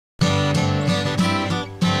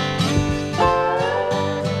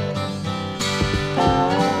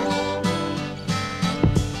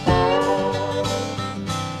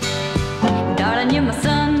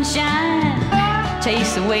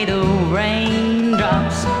chase away the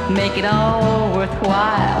raindrops, make it all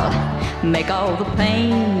worthwhile, make all the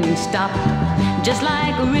pain stop. Just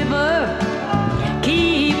like a river,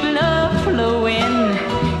 keep love flowing,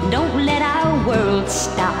 don't let our world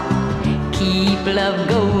stop, keep love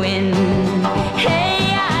going. Hey,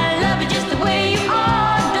 I love you just the way you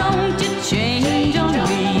are, don't you change on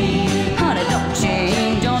me. Honey, don't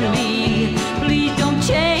change on me, please don't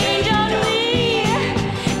change on me.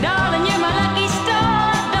 Darling, you're my lucky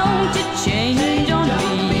star, don't you change on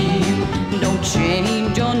me. Don't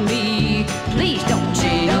change on me, please don't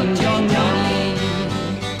change on me.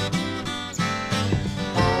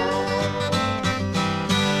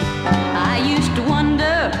 I used to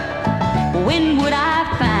wonder, when would I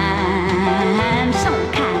find some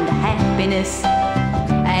kind of happiness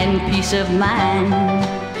and peace of mind?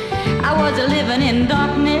 I was living in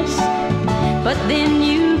darkness, but then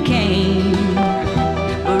you came,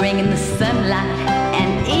 bringing the sunlight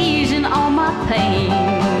and easing all my pain.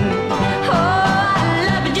 Oh, I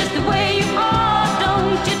love you just the way you are,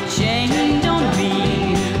 don't you change on me.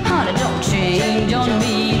 Honey, don't change on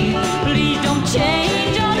me, please don't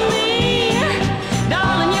change on me.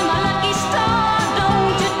 Darling, you're my lucky star,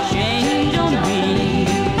 don't you change on me.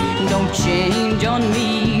 Don't change on me,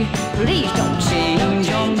 please don't change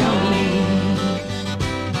on me.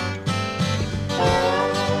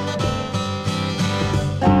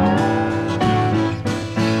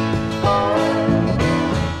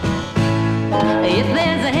 If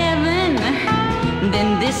there's a heaven,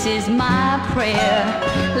 then this is my prayer.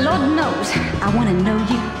 Lord knows I want to know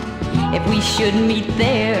you, if we should meet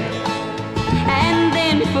there. And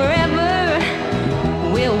then forever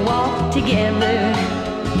we'll walk together,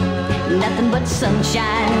 nothing but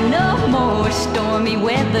sunshine, no more stormy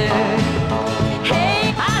weather.